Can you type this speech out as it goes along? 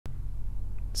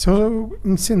Se eu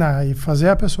ensinar e fazer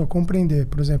a pessoa compreender,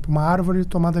 por exemplo, uma árvore de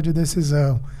tomada de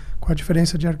decisão, qual a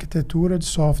diferença de arquitetura de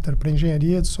software para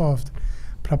engenharia de software,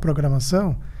 para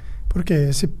programação, porque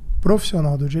esse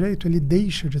profissional do direito, ele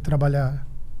deixa de trabalhar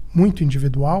muito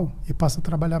individual e passa a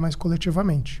trabalhar mais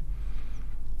coletivamente.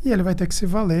 E ele vai ter que se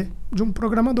valer de um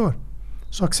programador.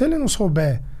 Só que se ele não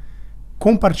souber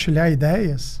compartilhar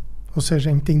ideias, ou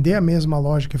seja, entender a mesma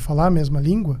lógica e falar a mesma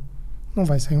língua, não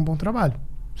vai sair um bom trabalho.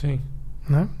 Sim.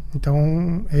 Né?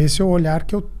 Então, esse é o olhar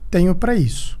que eu tenho para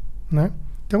isso. Né?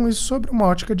 Então, isso sobre uma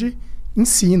ótica de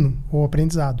ensino ou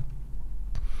aprendizado.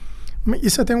 E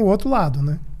você tem o outro lado,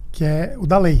 né? Que é o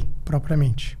da lei,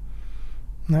 propriamente.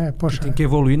 Né? Poxa, tem que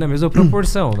evoluir na mesma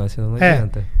proporção, né? Senão não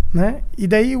adianta. Né? E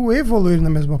daí, o evoluir na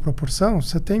mesma proporção,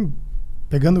 você tem,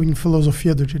 pegando em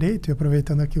filosofia do direito e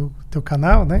aproveitando aqui o teu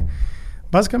canal, né?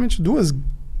 Basicamente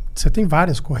você tem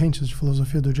várias correntes de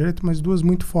filosofia do direito, mas duas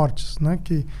muito fortes, né?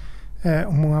 Que é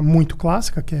uma muito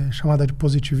clássica, que é chamada de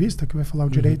positivista, que vai falar o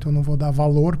direito, eu não vou dar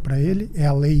valor para ele, é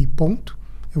a lei e ponto.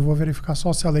 Eu vou verificar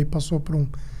só se a lei passou por um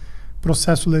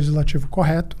processo legislativo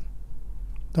correto,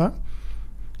 tá?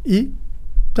 E,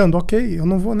 estando ok, eu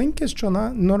não vou nem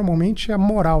questionar normalmente a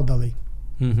moral da lei,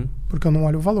 porque eu não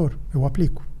olho o valor, eu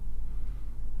aplico,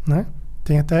 né?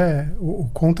 Tem até o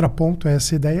contraponto a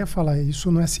essa ideia, falar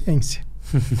isso não é ciência,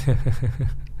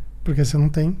 porque você não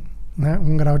tem, né,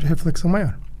 um grau de reflexão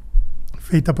maior.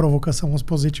 Feita a provocação aos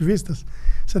positivistas,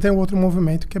 você tem um outro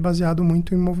movimento que é baseado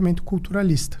muito em movimento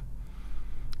culturalista.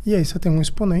 E aí você tem um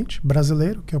exponente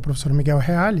brasileiro, que é o professor Miguel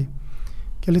Reale,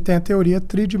 que ele tem a teoria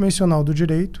tridimensional do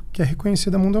direito, que é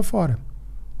reconhecida mundo afora.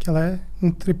 Que ela é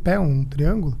um tripé, um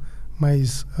triângulo,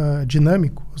 mas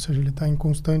dinâmico, ou seja, ele está em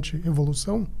constante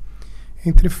evolução,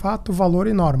 entre fato, valor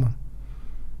e norma.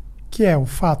 Que é o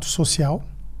fato social,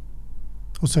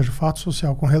 ou seja, o fato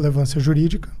social com relevância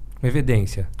jurídica.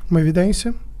 Uma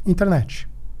evidência, internet.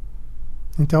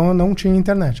 Então eu não tinha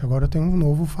internet, agora eu tenho um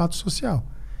novo fato social.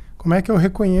 Como é que eu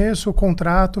reconheço o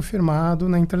contrato firmado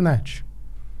na internet?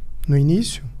 No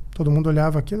início, todo mundo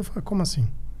olhava aquilo e falava, como assim?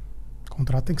 O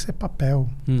contrato tem que ser papel,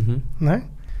 né?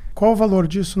 Qual o valor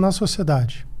disso na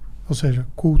sociedade? Ou seja,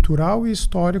 cultural e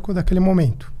histórico daquele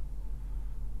momento.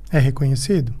 É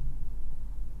reconhecido?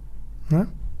 Né?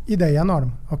 E daí a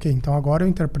norma. Ok, então agora eu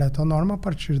interpreto a norma a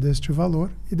partir deste valor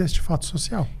e deste fato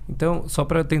social. Então, só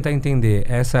para tentar entender,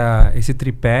 esse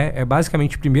tripé é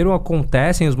basicamente, primeiro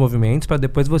acontecem os movimentos para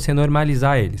depois você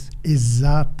normalizar eles.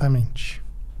 Exatamente.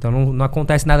 Então não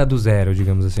acontece nada do zero,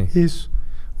 digamos assim. Isso.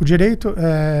 O direito,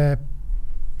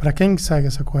 para quem segue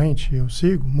essa corrente, eu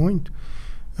sigo muito,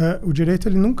 o direito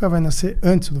ele nunca vai nascer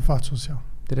antes do fato social.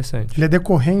 Interessante. Ele é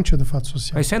decorrente do fato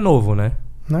social. Mas isso é novo, né?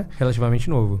 Relativamente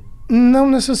novo.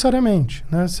 Não necessariamente,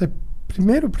 né? Você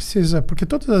primeiro precisa, porque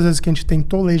todas as vezes que a gente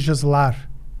tentou legislar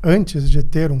antes de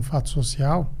ter um fato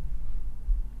social,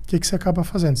 o que você acaba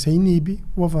fazendo? Você inibe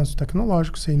o avanço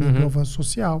tecnológico, você inibe o avanço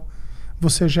social,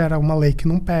 você gera uma lei que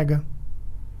não pega.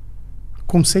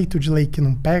 Conceito de lei que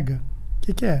não pega,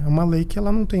 o que é? É uma lei que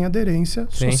ela não tem aderência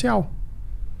social,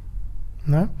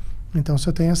 né? Então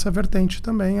você tem essa vertente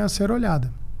também a ser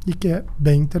olhada, e que é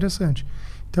bem interessante.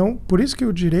 Então, por isso que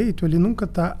o direito, ele nunca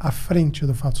está à frente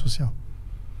do fato social.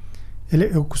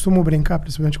 Eu costumo brincar,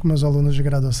 principalmente com meus alunos de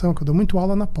graduação, que eu dou muito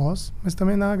aula na pós, mas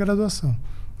também na graduação,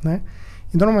 né?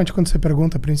 E normalmente quando você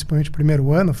pergunta, principalmente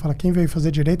primeiro ano, fala quem veio fazer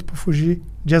direito para fugir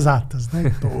de exatas, né?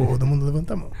 Todo mundo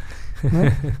levanta a mão,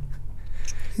 né?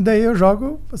 E daí eu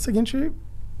jogo a seguinte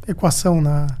equação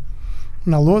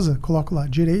na lousa, coloco lá,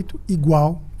 direito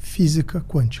igual física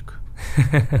quântica.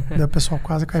 Daí o pessoal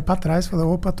quase cai para trás e fala,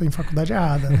 opa, tô em faculdade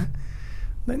errada, né?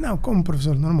 Daí, não, como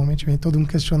professor, normalmente vem todo um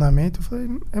questionamento. Eu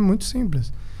falei, é muito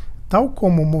simples. Tal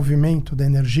como o movimento da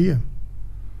energia,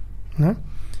 né?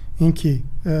 Em que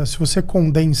se você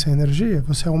condensa a energia,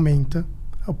 você aumenta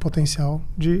o potencial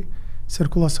de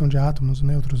circulação de átomos,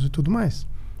 nêutrons e tudo mais.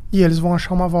 E eles vão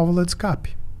achar uma válvula de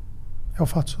escape. É o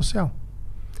fato social.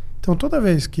 Então, toda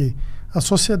vez que a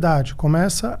sociedade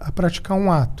começa a praticar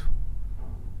um ato,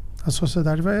 a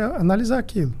sociedade vai analisar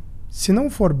aquilo. Se não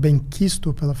for bem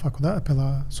quisto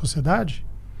pela sociedade,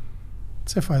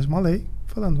 você faz uma lei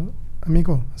falando,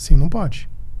 amigo, assim não pode.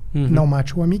 Não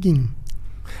mate o amiguinho.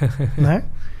 Né?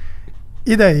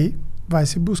 E daí vai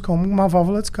se buscar uma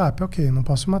válvula de escape. Ok, não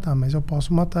posso matar, mas eu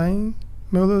posso matar em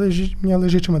minha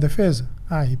legítima defesa.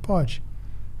 Aí pode.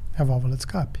 É a válvula de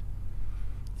escape.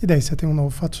 E daí você tem um novo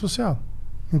fato social.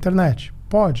 Internet.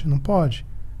 Pode? Não pode?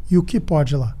 E o que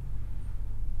pode lá?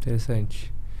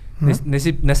 Interessante.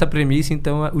 Nessa premissa,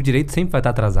 então, o direito sempre vai estar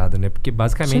atrasado, né? Porque,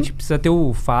 basicamente, precisa ter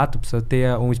o fato, precisa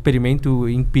ter um experimento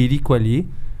empírico ali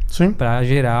para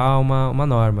gerar uma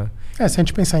norma. Se a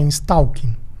gente pensar em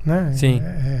stalking, né? Sim.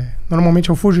 Normalmente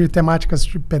eu fujo de temáticas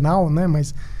de penal, né?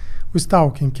 Mas o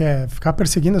stalking, que é ficar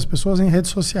perseguindo as pessoas em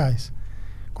redes sociais.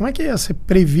 Como é que ia ser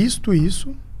previsto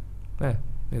isso?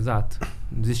 Exato.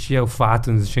 Não existia o fato,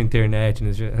 não existia a internet, não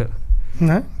existia...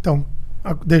 Né? Então,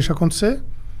 deixa acontecer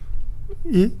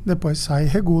e depois sai e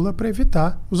regula para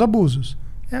evitar os abusos.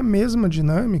 É a mesma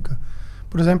dinâmica,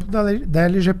 por exemplo, da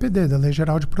LGPD, da Lei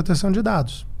Geral de Proteção de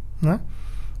Dados, né?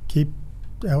 Que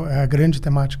é a grande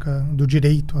temática do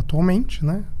direito atualmente,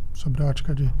 né? Sobre a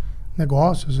ótica de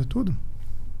negócios e tudo,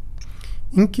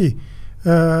 em que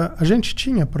a gente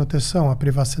tinha proteção à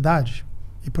privacidade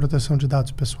e proteção de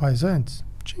dados pessoais antes?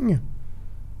 Tinha.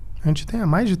 A gente tem há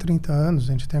mais de 30 anos,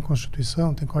 a gente tem a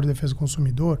Constituição, tem o Código de Defesa do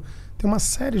Consumidor, tem uma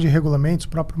série de regulamentos, o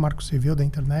próprio Marco Civil da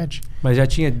Internet. Mas já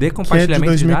tinha decompartilhamento que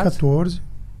é de 2014. De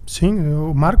dados? Sim,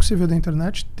 o Marco Civil da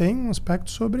Internet tem um aspecto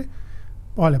sobre...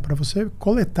 Olha, para você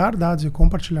coletar dados e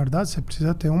compartilhar dados, você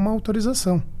precisa ter uma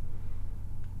autorização.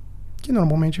 Que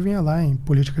normalmente vinha lá em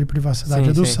política de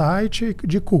privacidade do site,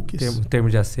 de cookies. Termo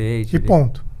de aceite. E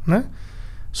ponto, né?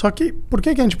 Só que, por que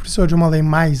a gente precisou de uma lei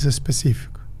mais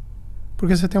específica?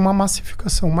 Porque você tem uma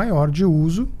massificação maior de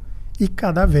uso e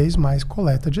cada vez mais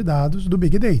coleta de dados do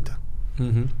Big Data.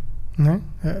 Uhum. Né?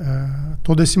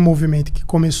 Todo esse movimento que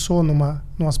começou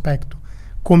num aspecto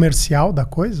comercial da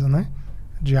coisa, né?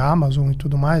 De Amazon e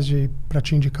tudo mais, para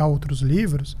te indicar outros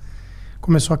livros,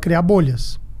 começou a criar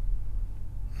bolhas.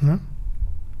 Né?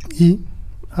 E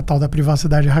a tal da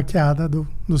privacidade hackeada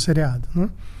do seriado. Né?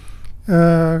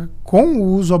 Com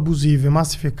o uso abusivo e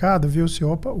massificado, viu-se,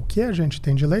 o que a gente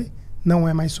tem de lei não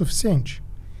é mais suficiente.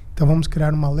 Então vamos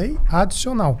criar uma lei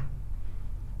adicional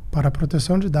para a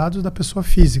proteção de dados da pessoa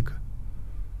física,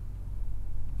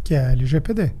 que é a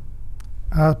LGPD.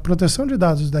 A proteção de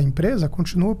dados da empresa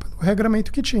continua pelo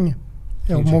regramento que tinha.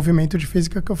 É o movimento de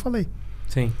física que eu falei.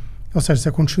 Sim. Ou seja,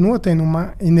 você continua tendo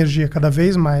uma energia cada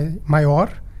vez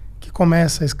maior que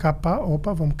começa a escapar.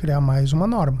 Vamos criar mais uma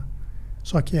norma.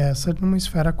 Só que essa numa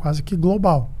esfera quase que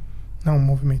global. Não um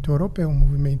movimento europeu, um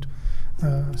movimento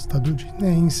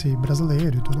estadunidense,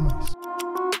 brasileiro e tudo mais.